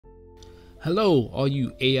Hello, all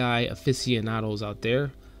you AI aficionados out there.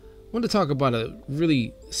 I want to talk about a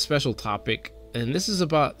really special topic, and this is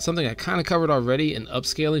about something I kind of covered already in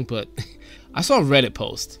upscaling, but I saw a Reddit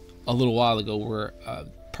post a little while ago where a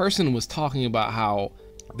person was talking about how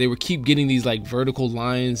they would keep getting these like vertical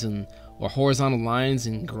lines or horizontal lines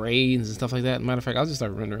and grades and stuff like that. Matter of fact, I'll just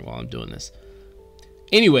start rendering while I'm doing this.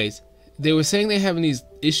 Anyways, they were saying they're having these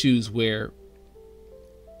issues where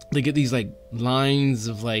they get these like lines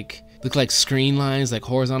of like look like screen lines, like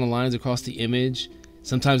horizontal lines across the image.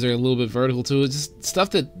 Sometimes they're a little bit vertical too. It's just stuff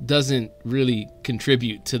that doesn't really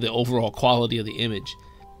contribute to the overall quality of the image,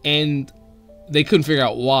 and they couldn't figure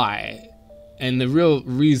out why. And the real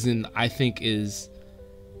reason, I think, is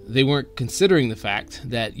they weren't considering the fact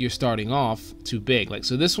that you're starting off too big. Like,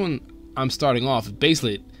 so this one I'm starting off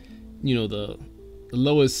basically, you know, the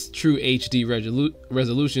lowest true HD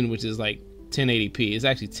resolution, which is like 1080p. It's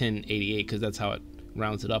actually 1088 because that's how it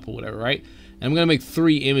rounds it up or whatever, right? And I'm gonna make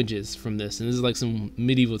 3 images from this, and this is like some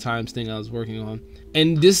medieval times thing I was working on.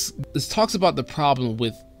 And this talks about the problem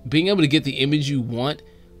with being able to get the image you want,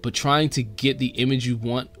 but trying to get the image you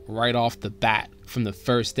want right off the bat from the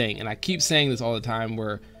first thing. And I keep saying this all the time,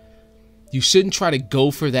 where you shouldn't try to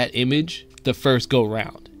go for that image the first go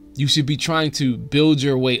round. You should be trying to build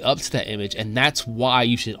your way up to that image, and that's why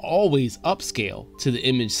you should always upscale to the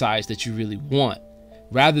image size that you really want,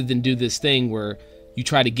 rather than do this thing where you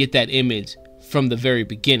try to get that image from the very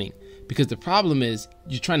beginning. Because the problem is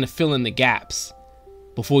you're trying to fill in the gaps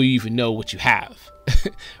before you even know what you have,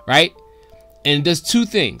 right? And it does 2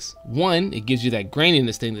 things. One, it gives you that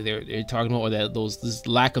graininess thing that they're talking about, or that this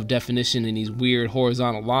lack of definition in these weird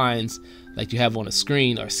horizontal lines like you have on a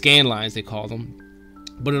screen, or scan lines they call them.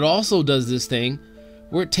 But it also does this thing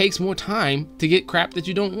where it takes more time to get crap that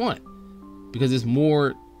you don't want, because there's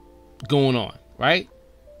more going on, right?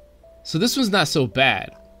 So this one's not so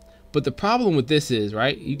bad. But the problem with this is,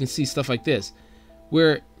 right, you can see stuff like this,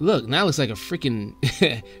 where, look, now it looks like a freaking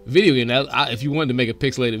video game. Now, if you wanted to make a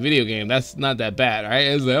pixelated video game, that's not that bad, right?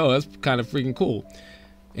 It's like, oh, that's kind of freaking cool.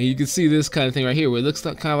 And you can see this kind of thing right here, where it looks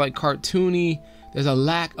kind of like cartoony. There's a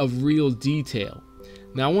lack of real detail.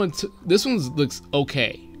 Now, this one looks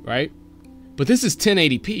okay, right? But this is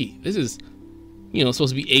 1080p. This is, you know,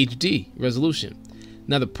 supposed to be HD resolution.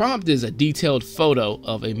 Now, the prompt is a detailed photo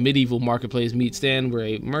of a medieval marketplace meat stand where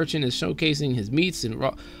a merchant is showcasing his meats and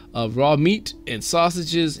raw meat and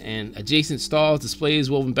sausages, and adjacent stalls, displays,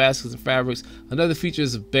 woven baskets and fabrics. Another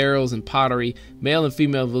features of barrels and pottery. Male and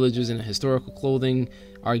female villagers in historical clothing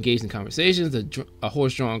are engaged in conversations. A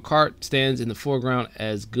horse-drawn cart stands in the foreground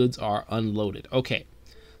as goods are unloaded. Okay,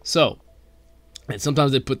 so, and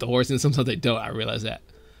sometimes they put the horse in, sometimes they don't. I realize that.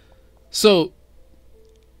 So,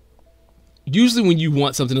 usually when you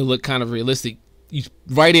want something to look kind of realistic, you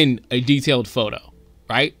write in a detailed photo,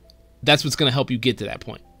 right? That's what's going to help you get to that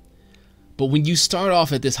point. But when you start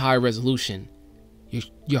off at this high resolution,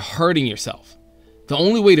 you're hurting yourself. The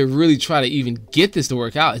only way to really try to even get this to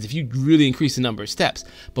work out is if you really increase the number of steps.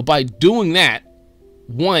 But by doing that,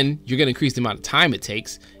 one, you're going to increase the amount of time it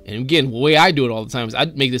takes. And again, the way I do it all the time is I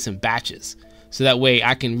make this in batches. So that way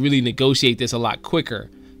I can really negotiate this a lot quicker,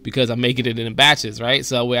 because I'm making it in batches, right?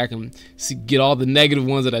 So that way I can get all the negative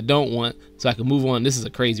ones that I don't want, so I can move on. This is a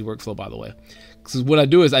crazy workflow, by the way. So what I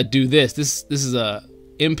do is I do this. This is a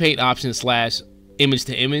in-paint option / image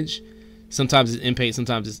to image. Sometimes it's in-paint,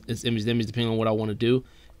 sometimes it's image to image, depending on what I want to do.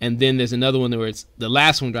 And then there's another one where it's the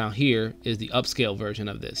last one down here is the upscale version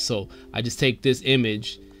of this. So I just take this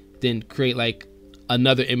image, then create like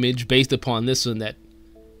another image based upon this one. That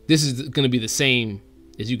this is going to be the same,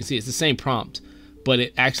 as you can see, it's the same prompt, but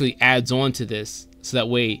it actually adds on to this, so that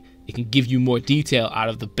way it can give you more detail out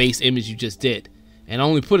of the base image you just did. And I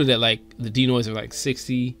only put it at like the denoise are like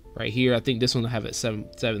 60 right here. I think this one I have at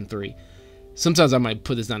 7.3. Sometimes I might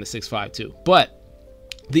put this down to 6.5 too. But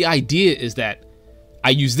the idea is that I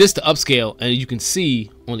use this to upscale, and you can see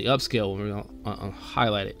on the upscale, when I'll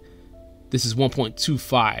highlight it, this is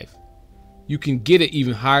 1.25. You can get it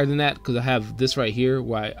even higher than that, because I have this right here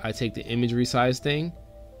where I take the image resize thing,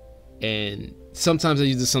 and sometimes I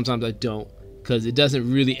use this, sometimes I don't, because it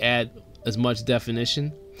doesn't really add as much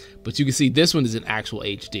definition. But you can see this one is an actual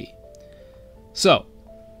HD. So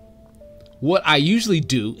what I usually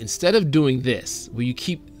do, instead of doing this, where you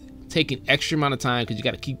keep taking extra amount of time because you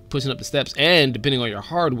got to keep pushing up the steps, and depending on your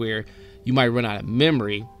hardware, you might run out of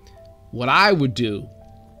memory. What I would do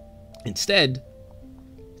instead,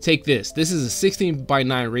 take this. This is a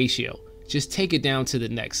 16:9 ratio. Just take it down to the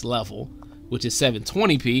next level, which is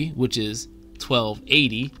 720p, which is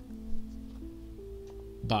 1280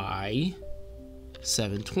 by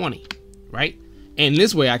 720, right? And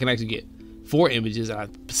this way I can actually get 4 images, and I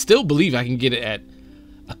still believe I can get it at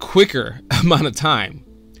a quicker amount of time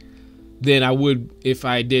than I would if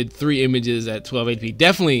I did 3 images at 1280p.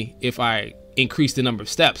 Definitely if I increase the number of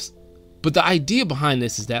steps. But the idea behind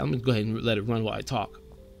this is that, let me go ahead and let it run while I talk.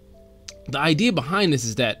 The idea behind this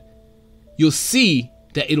is that you'll see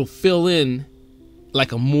that it'll fill in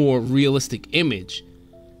like a more realistic image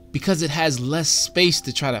because it has less space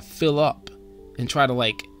to try to fill up and try to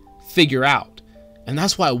like figure out. And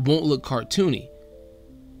that's why it won't look cartoony.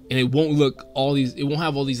 And it won't look it won't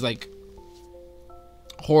have all these like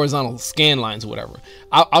horizontal scan lines or whatever.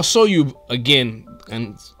 I'll show you again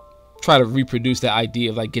and try to reproduce that idea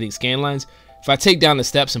of like getting scan lines. If I take down the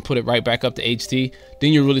steps and put it right back up to HT,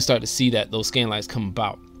 then you'll really start to see that those scan lines come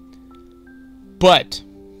about. But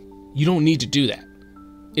you don't need to do that.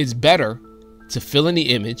 It's better to fill in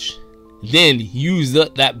the image, then use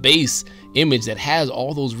that base image that has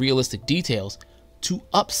all those realistic details to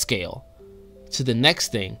upscale to the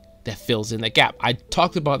next thing that fills in that gap. I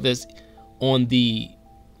talked about this on the,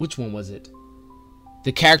 which one was it?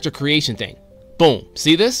 The character creation thing. Boom,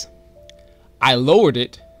 see this? I lowered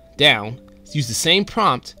it down, used the same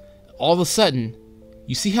prompt. All of a sudden,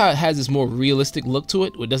 you see how it has this more realistic look to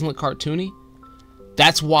it, where it doesn't look cartoony?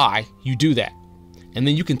 That's why you do that. And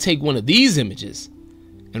then you can take one of these images,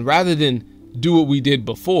 and rather than do what we did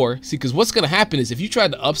before, see, because what's going to happen is if you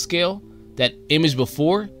tried to upscale that image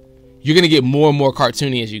before, you're going to get more and more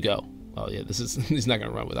cartoony as you go. Oh yeah, this is not going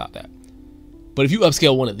to run without that. But if you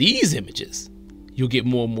upscale one of these images, you'll get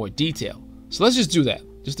more and more detail. So let's just do that,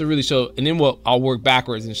 just to really show, and then I'll work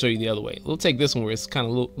backwards and show you the other way. We'll take this one where it's kind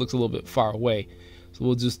of looks a little bit far away. So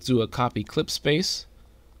we'll just do a copy clip space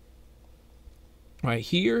right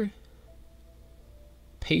here,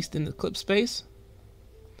 paste in the clip space,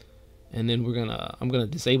 and then I'm gonna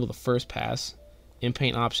disable the first pass, in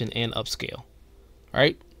paint option, and upscale. All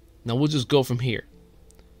right, now we'll just go from here.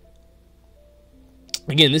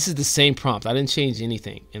 Again, this is the same prompt. I didn't change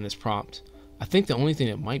anything in this prompt. I think the only thing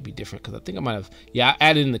that might be different, because I think I might have, yeah, I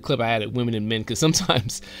added in the clip, I added women and men, because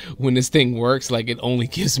sometimes when this thing works, like it only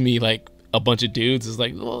gives me like a bunch of dudes. It's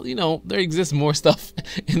like, well, you know, there exists more stuff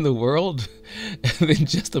in the world than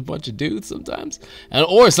just a bunch of dudes sometimes.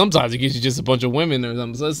 Or sometimes it gives you just a bunch of women or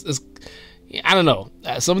something. So it's I don't know.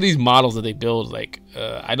 Some of these models that they build, like,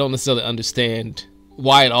 I don't necessarily understand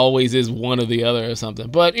why it always is one or the other or something.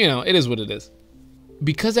 But, you know, it is what it is.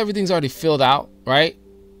 Because everything's already filled out, right?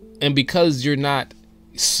 And because you're not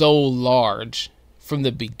so large from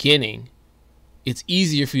the beginning, it's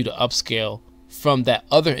easier for you to upscale from that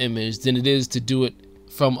other image than it is to do it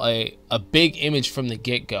from a big image from the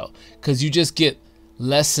get-go, because you just get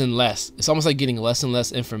less and less. It's almost like getting less and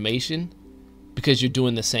less information because you're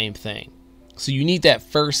doing the same thing. So you need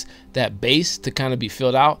that base to kind of be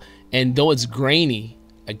filled out. And though it's grainy,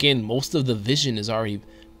 again, most of the vision has already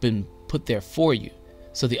been put there for you.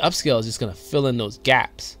 So the upscale is just going to fill in those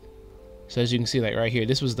gaps. So as you can see, like right here,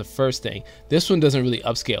 this was the first thing. This one doesn't really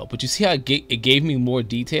upscale, but you see how it gave me more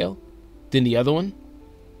detail than the other one?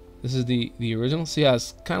 This is the original. See how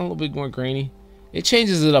it's kind of a little bit more grainy? It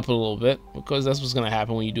changes it up a little bit because that's what's going to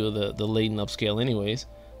happen when you do the latent upscale anyways,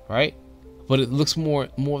 right? But it looks more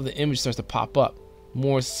of the image starts to pop up,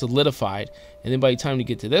 more solidified. And then by the time you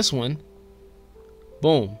get to this one,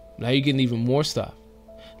 boom, now you're getting even more stuff.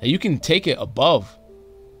 Now you can take it above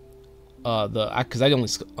because I only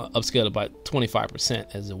upscaled it by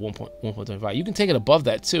 25% as a 1.25. You can take it above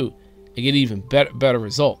that too and get even better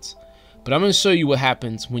results. But I'm going to show you what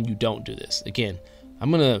happens when you don't do this. Again,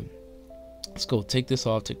 let's go take this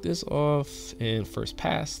off, and first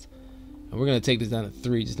pass. And we're going to take this down to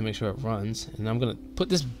 3 just to make sure it runs. And I'm going to put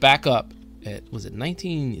this back up at, is it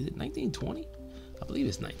 1920? I believe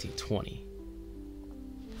it's 1920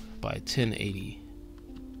 by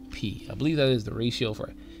 1080p. I believe that is the ratio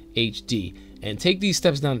for HD. And take these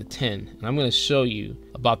steps down to 10, and I'm going to show you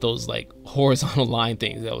about those like horizontal line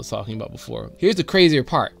things that I was talking about before. Here's the crazier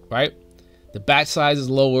part, right? The batch size is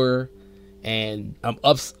lower, and I'm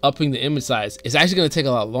upping the image size. It's actually going to take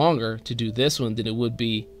a lot longer to do this one than it would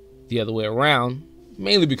be the other way around,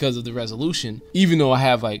 mainly because of the resolution, even though I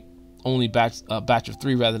have like only batch of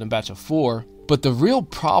 3 rather than batch of 4. But the real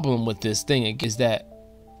problem with this thing is that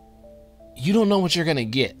you don't know what you're going to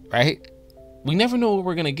get, right? We never know what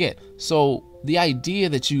we're going to get. So the idea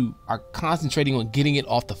that you are concentrating on getting it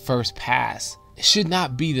off the first pass should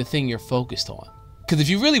not be the thing you're focused on. Because if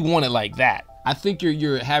you really want it like that, I think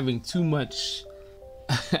you're having too much,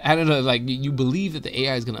 I don't know, like you believe that the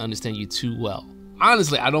AI is going to understand you too well.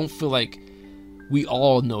 Honestly, I don't feel like we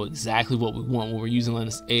all know exactly what we want when we're using all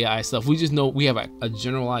this AI stuff. We just know we have a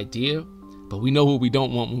general idea, but we know what we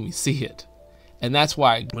don't want when we see it. And that's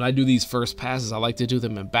why when I do these first passes, I like to do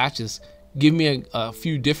them in batches. Give me a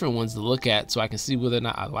few different ones to look at so I can see whether or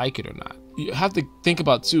not I like it or not. You have to think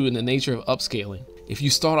about too, in the nature of upscaling. If you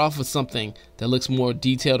start off with something that looks more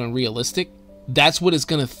detailed and realistic, that's what it's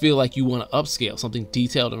gonna feel like you want to upscale, something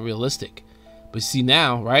detailed and realistic. But see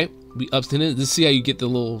now, right? We upscale it. See how you get the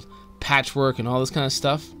little patchwork and all this kind of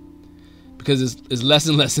stuff? Because it's less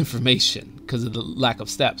and less information because of the lack of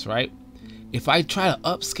steps, right? If I try to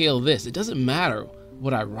upscale this, it doesn't matter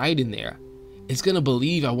what I write in there. It's gonna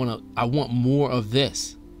believe I want more of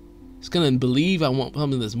this. It's gonna believe I want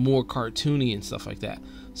something that's more cartoony and stuff like that.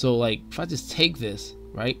 So like if I just take this,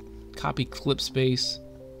 right? Copy clip space,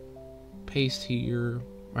 paste here,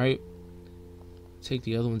 right? Take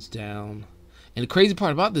the other ones down. And the crazy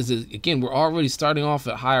part about this is, again, we're already starting off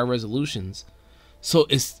at higher resolutions. So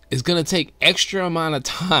it's gonna take extra amount of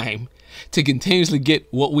time to continuously get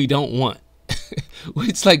what we don't want.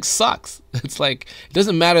 Which like sucks. It's like, it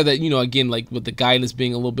doesn't matter that, you know, again, like with the guidance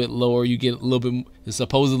being a little bit lower, you get a little bit, it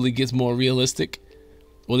supposedly gets more realistic.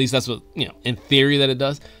 Well, at least that's what, you know, in theory that it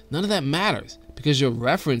does. None of that matters because your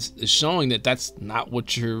reference is showing that that's not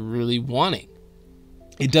what you're really wanting.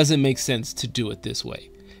 It doesn't make sense to do it this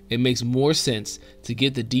way. It makes more sense to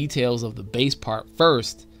get the details of the base part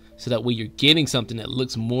first, so that way you're getting something that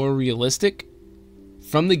looks more realistic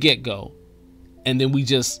from the get-go, and then we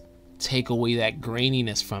just take away that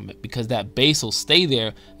graininess from it, because that base will stay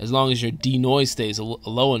there as long as your denoise stays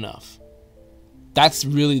low enough. That's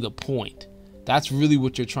really the point. That's really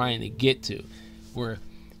what you're trying to get to, where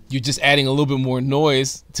you're just adding a little bit more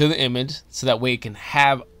noise to the image so that way it can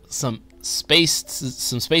have some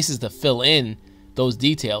spaces to fill in those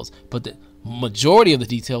details, but the majority of the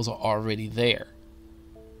details are already there.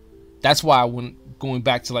 That's why when going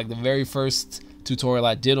back to like the very first tutorial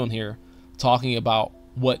I did on here, talking about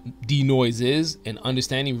what denoise is and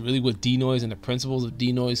understanding really what denoise and the principles of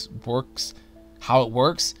denoise works, how it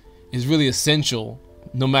works, is really essential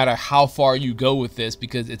no matter how far you go with this,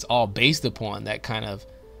 because it's all based upon that kind of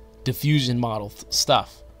diffusion model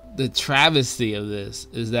stuff. The travesty of this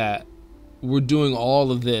is that we're doing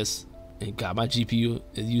all of this, and God, my GPU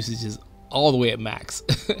usage is all the way at max.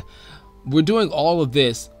 We're doing all of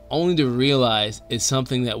this only to realize it's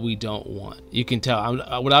something that we don't want. You can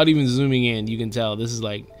tell, without even zooming in, you can tell this is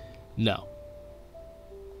like, no.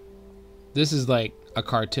 This is like a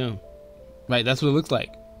cartoon, right? That's what it looks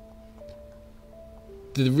like.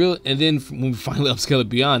 And then when we finally upscale it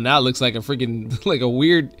beyond, now it looks like a freaking, like a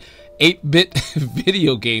weird 8-bit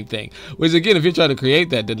video game thing. Which again, if you're trying to create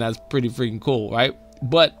that, then that's pretty freaking cool, right?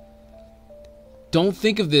 But don't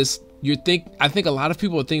think of this, I think a lot of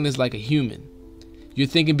people are thinking this like a human. You're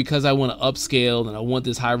thinking because I want to upscale and I want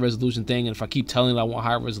this high resolution thing, and if I keep telling it I want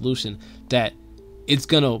higher resolution, that it's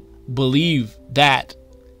gonna believe that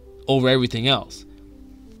over everything else.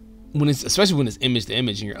 Especially when it's image to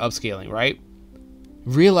image and you're upscaling, right?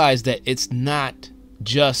 Realize that it's not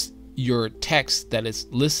just your text that it's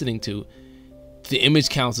listening to. The image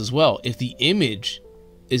counts as well. If the image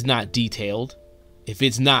is not detailed, if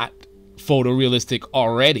it's not photorealistic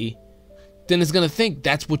already, then it's gonna think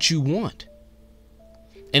that's what you want.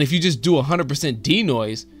 And if you just do 100%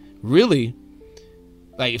 denoise, really,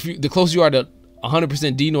 like the closer you are to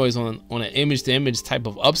 100% denoise on an image-to-image type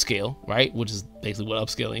of upscale, right, which is basically what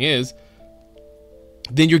upscaling is,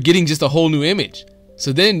 then you're getting just a whole new image.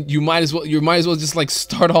 So then you might as well just like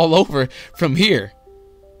start all over from here,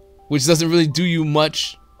 which doesn't really do you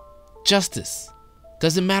much justice.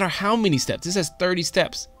 Doesn't matter how many steps. This has 30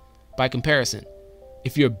 steps by comparison.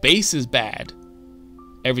 If your base is bad,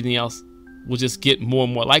 everything else will just get more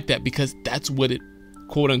and more like that, because that's what it,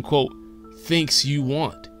 quote unquote, thinks you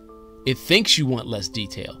want. It thinks you want less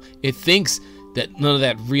detail. It thinks that none of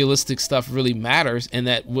that realistic stuff really matters, and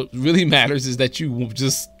that what really matters is that you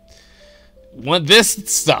just want this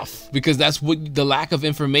stuff, because that's what the lack of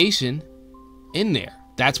information in there.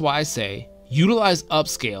 That's why I say utilize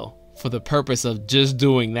upscale for the purpose of just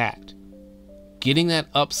doing that. Getting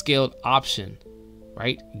that upscaled option,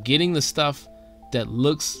 right? Getting the stuff that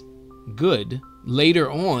looks good later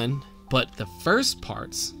on, but the first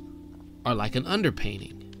parts are like an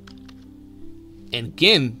underpainting. And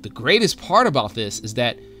again, the greatest part about this is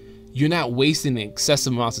that you're not wasting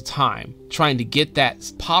excessive amounts of time trying to get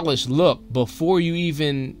that polished look before you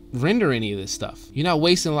even render any of this stuff. You're not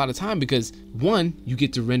wasting a lot of time because, one, you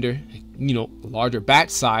get to render, you know, a larger batch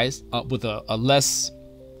size with a less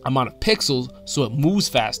amount of pixels, so it moves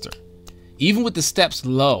faster. Even with the steps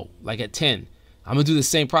low, like at 10, I'm gonna do the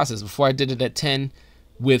same process. Before I did it at 10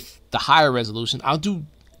 with the higher resolution, I'll do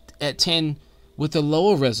at 10 with the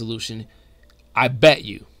lower resolution. I bet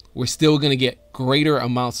you we're still gonna get greater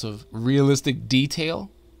amounts of realistic detail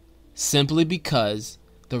simply because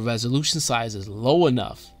the resolution size is low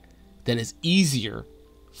enough that it's easier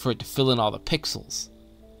for it to fill in all the pixels.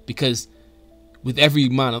 Because with every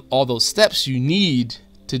amount of all those steps, you need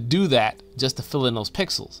to do that just to fill in those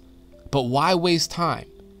pixels. But why waste time?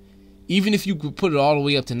 Even if you could put it all the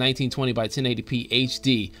way up to 1920 by 1080p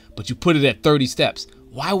HD, but you put it at 30 steps,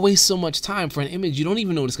 why waste so much time for an image you don't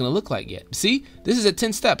even know what it's going to look like yet? See, this is at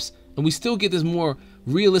 10 steps, and we still get this more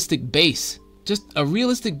realistic base. Just a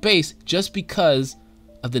realistic base just because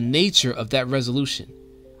of the nature of that resolution.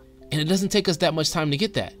 And it doesn't take us that much time to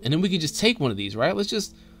get that. And then we can just take one of these, right?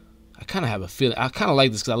 I kind of have a feeling, I kind of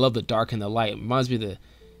like this because I love the dark and the light. It reminds me of the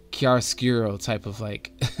chiaroscuro type of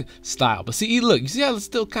like style. But see, look, you see how it's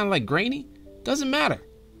still kind of like grainy? Doesn't matter,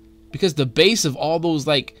 because the base of all those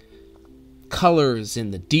like colors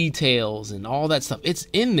and the details and all that stuff, it's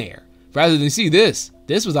in there. Rather than see this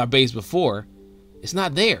was our base before, it's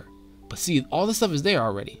not there. But see, all this stuff is there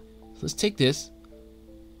already. So let's take this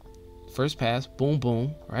first pass, boom,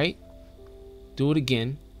 boom, right? Do it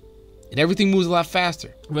again, and everything moves a lot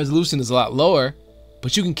faster. Resolution is a lot lower,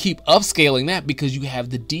 but you can keep upscaling that because you have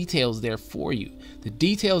the details there for you. The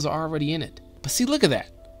details are already in it. But see, look at that.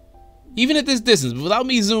 Even at this distance, without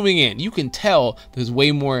me zooming in, you can tell there's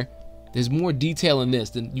more detail in this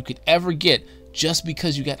than you could ever get just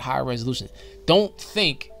because you got higher resolution. Don't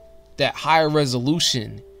think that higher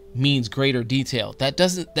resolution means greater detail. That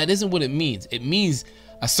isn't what it means. It means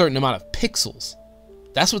a certain amount of pixels.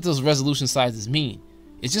 That's what those resolution sizes mean.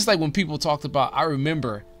 It's just like when people talked about, I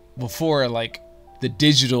remember before like the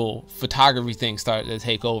digital photography thing started to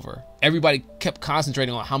take over, everybody kept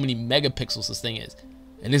concentrating on how many megapixels this thing is.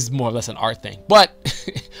 And this is more or less an art thing, but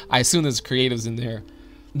I assume there's creatives in there.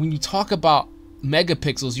 When you talk about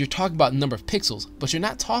megapixels, you're talking about the number of pixels, but you're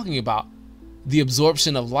not talking about the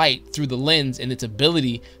absorption of light through the lens and its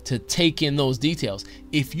ability to take in those details.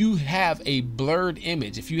 If you have a blurred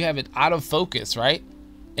image, if you have it out of focus, right,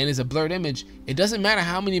 and it's a blurred image, it doesn't matter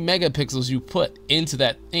how many megapixels you put into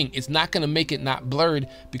that thing. It's not going to make it not blurred,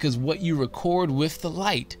 because what you record with the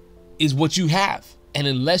light is what you have. And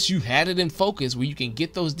unless you had it in focus where you can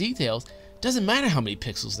get those details, it doesn't matter how many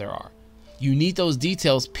pixels there are. You need those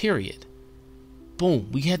details, period. Boom,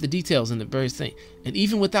 we had the details in the various thing. And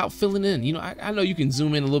even without filling in, you know, I know you can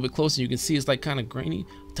zoom in a little bit closer, you can see it's like kind of grainy.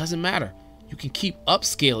 It doesn't matter. You can keep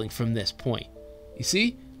upscaling from this point. You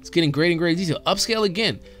see? It's getting greater and greater detail. Upscale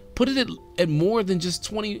again. Put it at more than just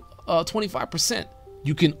 25%.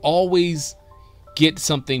 You can always get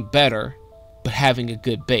something better, but having a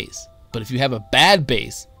good base. But if you have a bad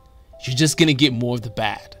base, you're just going to get more of the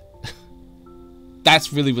bad.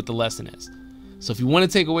 That's really what the lesson is. So if you want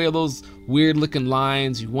to take away all those weird looking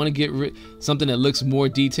lines, you want to get something that looks more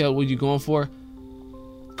detailed, what you're going for,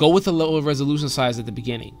 go with a lower resolution size at the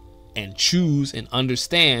beginning and choose and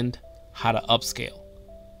understand how to upscale.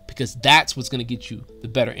 Because that's what's going to get you the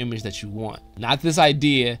better image that you want. Not this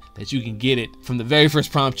idea that you can get it from the very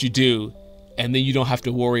first prompt you do and then you don't have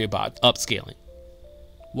to worry about upscaling.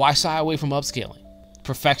 Why shy away from upscaling?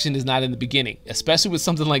 Perfection is not in the beginning, especially with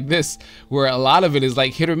something like this where a lot of it is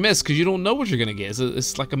like hit or miss because you don't know what you're going to get.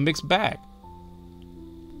 It's like a mixed bag.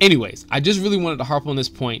 Anyways, I just really wanted to harp on this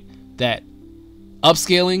point that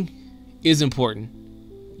upscaling is important.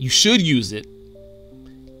 You should use it,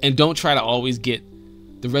 and don't try to always get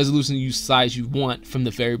the resolution size you want from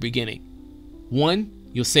the very beginning. One,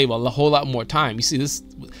 you'll save a whole lot more time. You see this,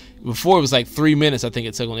 before it was like 3 minutes I think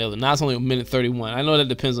it took on the other. Now it's only 1:31. I know that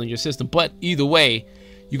depends on your system, but either way,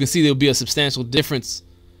 you can see there'll be a substantial difference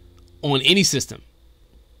on any system.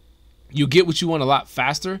 You'll get what you want a lot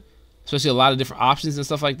faster, especially a lot of different options and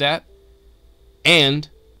stuff like that, and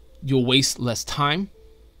you'll waste less time,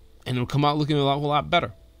 and it'll come out looking a whole lot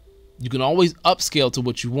better. You can always upscale to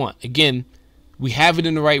what you want. Again, we have it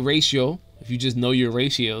in the right ratio if you just know your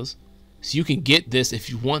ratios. So you can get this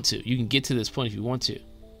if you want to. You can get to this point if you want to.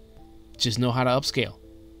 Just know how to upscale.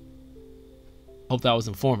 Hope that was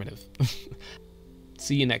informative.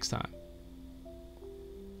 See you next time.